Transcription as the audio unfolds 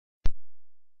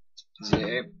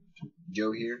Hey,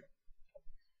 Joe here.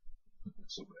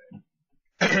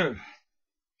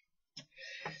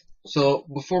 So,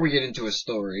 before we get into a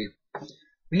story,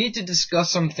 we need to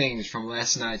discuss some things from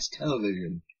last night's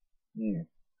television.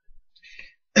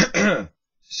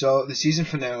 So, the season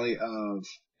finale of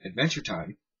Adventure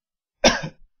Time.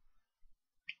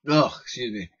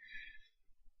 Excuse me.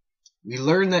 We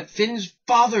learn that Finn's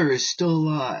father is still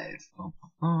alive.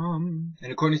 And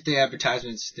according to the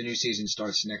advertisements, the new season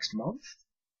starts next month.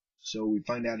 So we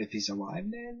find out if he's alive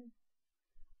then.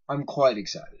 I'm quite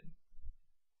excited.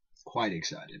 Quite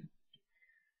excited.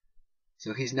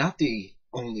 So he's not the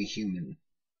only human.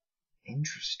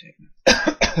 Interesting.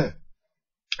 I'm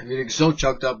getting so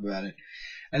choked up about it.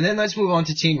 And then let's move on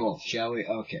to Teen Wolf, shall we?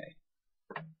 Okay.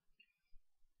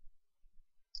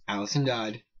 Allison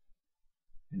died.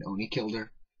 And Oni killed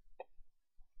her.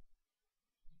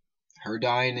 Her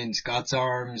dying in Scott's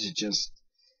arms, it just...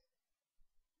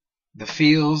 The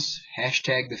feels,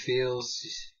 hashtag the feels,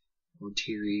 or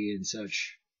teary and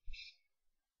such.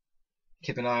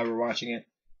 Kip and I were watching it.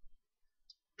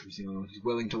 He's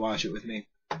willing to watch it with me.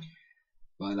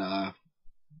 But,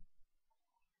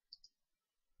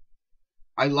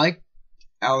 I like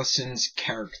Allison's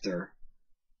character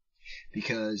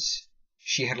because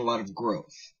she had a lot of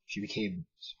growth. She became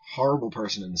a horrible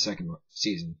person in the second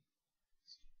season.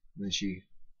 And then she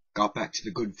got back to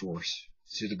the good force,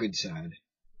 to the good side,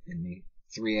 in the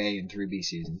 3A and 3B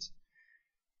seasons.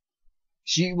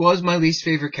 She was my least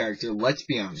favorite character, let's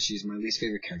be honest, she's my least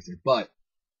favorite character, but,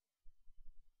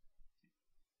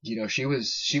 you know, she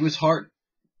was hard.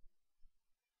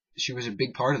 She was a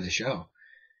big part of the show.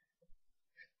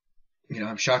 You know,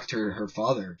 I'm shocked her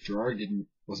father, Gerard,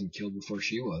 wasn't killed before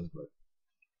she was, but,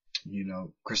 you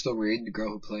know, Crystal Reed, the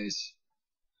girl who plays,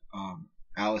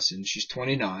 Allison, she's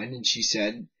 29, and she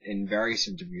said in various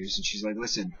interviews, and she's like,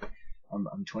 listen,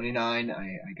 I'm 29,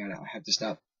 I have to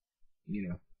stop, you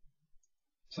know,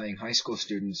 playing high school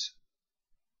students.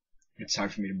 It's time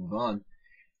for me to move on.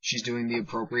 She's doing the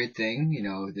appropriate thing, you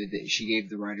know, she gave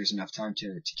the writers enough time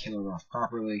to kill her off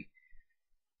properly.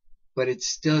 But it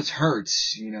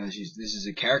hurts, you know, this is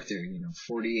a character, you know,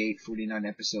 48, 49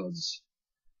 episodes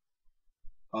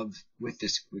with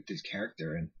this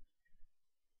character, and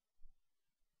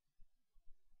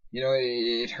you know,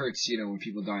 it hurts, you know, when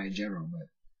people die in general, but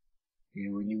you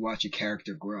know, when you watch a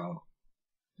character grow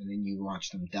and then you watch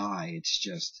them die,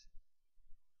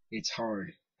 it's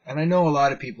hard. And I know a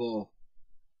lot of people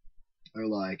are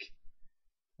like,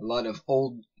 a lot of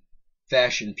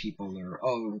old-fashioned people are,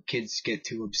 oh, kids get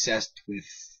too obsessed with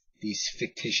these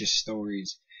fictitious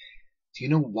stories. Do you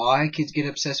know why kids get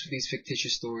obsessed with these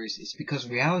fictitious stories? It's because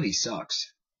reality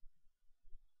sucks.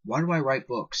 Why do I write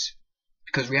books?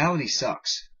 Because reality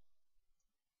sucks.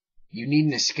 You need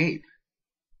an escape.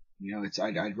 You know,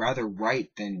 I'd rather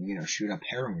write than, you know, shoot up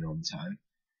heroin all the time.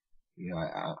 You know,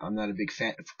 I'm not a big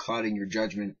fan of clouding your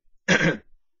judgment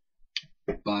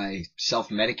by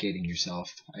self-medicating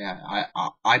yourself.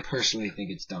 I personally think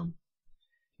it's dumb.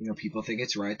 You know, people think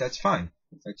it's right. That's fine.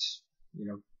 That's, you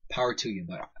know, power to you.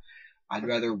 But I'd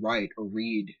rather write or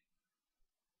read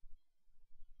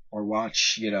or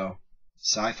watch, you know,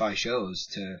 sci-fi shows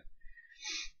to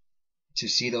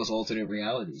see those alternate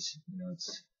realities. You know,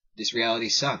 this reality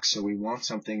sucks, so we want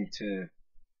something to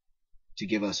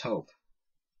give us hope.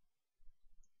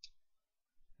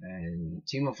 And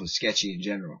Teen Wolf was sketchy in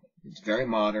general. It's very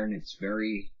modern. It's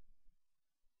very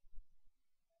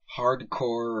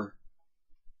hardcore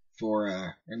for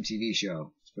a MTV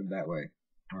show. Let's put it that way.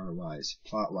 Horror-wise,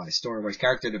 plot-wise, story-wise,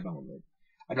 character development.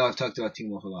 I know I've talked about Teen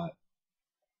Wolf a lot,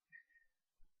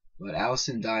 but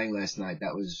Allison dying last night,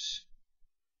 it was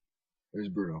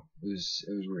brutal. It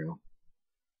was real.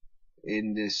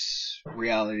 In this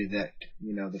reality that,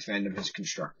 you know, the fandom has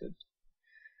constructed.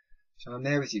 So I'm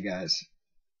there with you guys.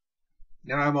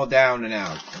 Now I'm all down and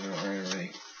out. I don't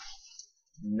really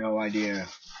no idea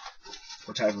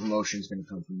what type of emotion is going to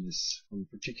come from this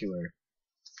particular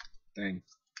thing.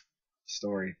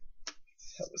 Story.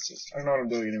 I don't know what I'm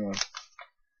doing anymore.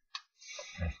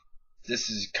 This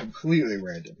is completely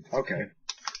random. Okay.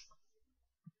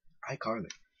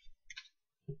 iCarly.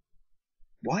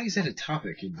 Why is that a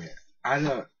topic in there? I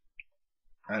don't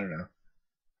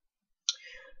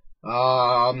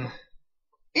know.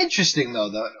 Interesting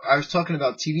though. I was talking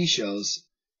about TV shows,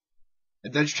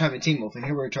 Adventure Time and Teen Wolf, and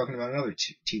here we're talking about another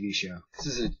TV show. This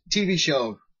is a TV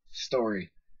show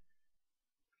story.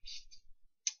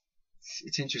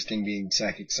 It's interesting being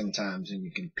psychic sometimes, and you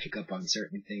can pick up on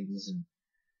certain things and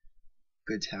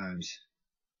good times.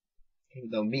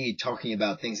 Even though me talking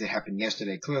about things that happened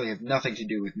yesterday clearly have nothing to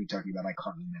do with me talking about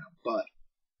iCarly now, but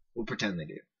we'll pretend they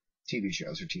do. TV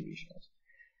shows are TV shows.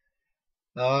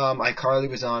 iCarly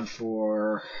was on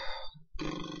for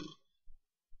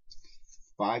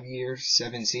 5 years,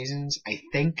 7 seasons, I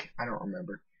think. I don't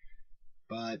remember.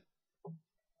 But,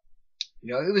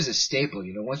 it was a staple.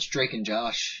 Once Drake and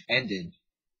Josh ended,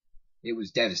 it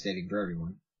was devastating for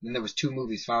everyone. Then there was 2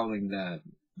 movies following that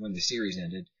when the series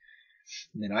ended.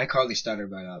 And then iCarly started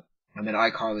right up. And then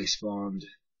iCarly spawned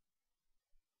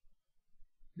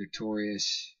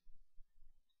Victorious,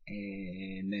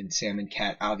 and then Sam and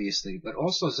Cat, obviously. But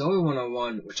also Zoe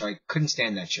 101, which I couldn't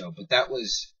stand that show, but that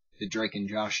was the Drake and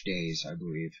Josh days, I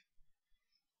believe.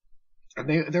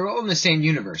 And they're all in the same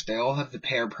universe. They all have the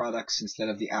pear products instead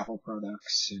of the apple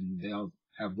products, and they all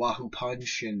have Wahoo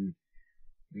Punch, and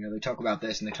they talk about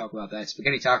this and they talk about that.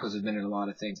 Spaghetti Tacos have been in a lot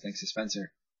of things, thanks to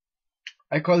Spencer.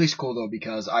 iCarly's cool though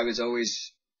because I was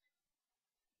always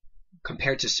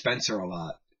compared to Spencer a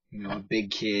lot. A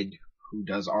big kid who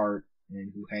does art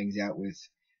and who hangs out with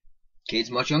kids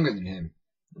much younger than him.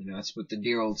 That's what the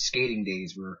dear old skating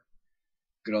days were.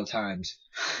 Good old times.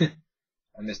 I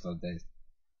miss those days.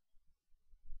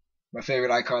 My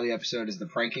favorite iCarly episode is the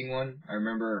pranking one. I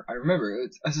remember.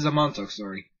 This is a Montauk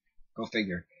story. Go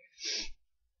figure.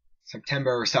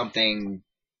 September or something,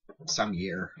 some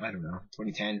year. I don't know.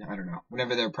 2010. I don't know.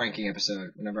 Whenever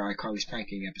iCarly's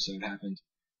pranking episode happened,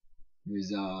 it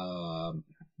was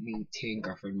me, Tink,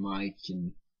 our friend Mike,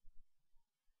 and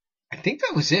I think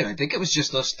that was it. I think it was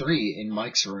just us 3 in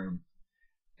Mike's room,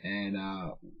 and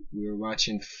we were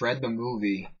watching Fred the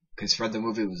movie because Fred the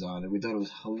movie was on, and we thought it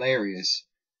was hilarious.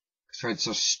 Fred's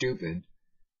so stupid.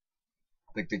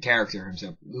 Like the character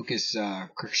himself. Lucas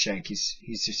Cruikshank, he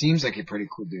seems like a pretty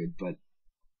cool dude, but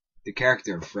the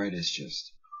character of Fred is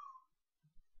just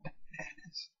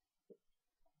bananas.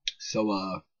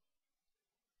 So,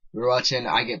 we were watching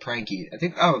I Get Pranky. I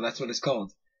think, that's what it's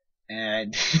called.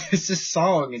 And it's this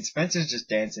song, and Spencer's just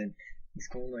dancing. He's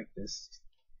going like this.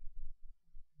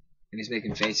 And he's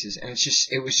making faces. And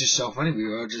it was just so funny. We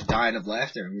were all just dying of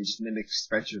laughter, and we just mimicked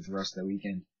Spencer for the rest of the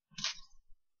weekend.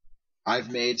 I've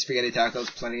made spaghetti tacos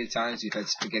plenty of times. We've had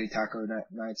spaghetti taco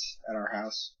nights at our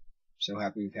house. So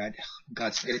happy we've had.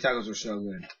 God, spaghetti tacos were so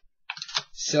good.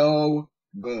 So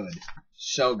good.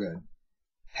 So good.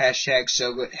 Hashtag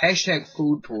so good. Hashtag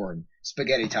food porn.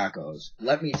 Spaghetti tacos.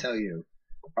 Let me tell you.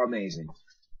 Amazing.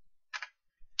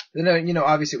 Then,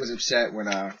 obviously was upset when,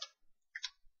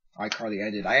 iCarly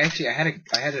ended. I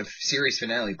had a series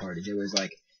finale party. There was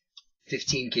like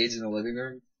 15 kids in the living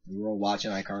room. We were all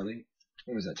watching iCarly.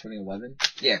 When was that, 2011?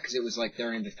 Yeah, because it was like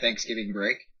during the Thanksgiving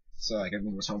break. So like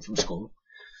everyone was home from school.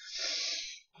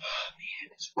 Oh,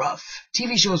 man, it's rough.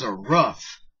 TV shows are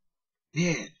rough.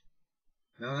 Man.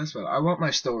 No, that's what I want my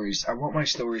stories. I want my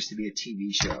stories to be a TV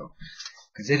show.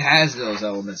 Because it has those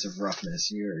elements of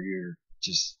roughness. You're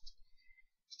just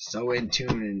so in tune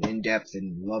and in depth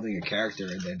and loving a character,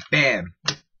 and then BAM!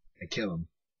 I kill him.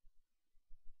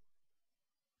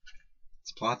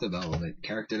 It's plot development,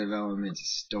 character development,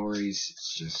 stories.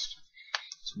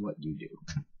 It's what you do.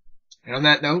 And on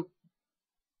that note,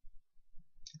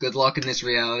 good luck in this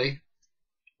reality.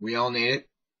 We all need it.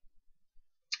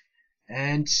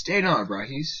 And stay on,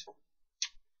 brahies.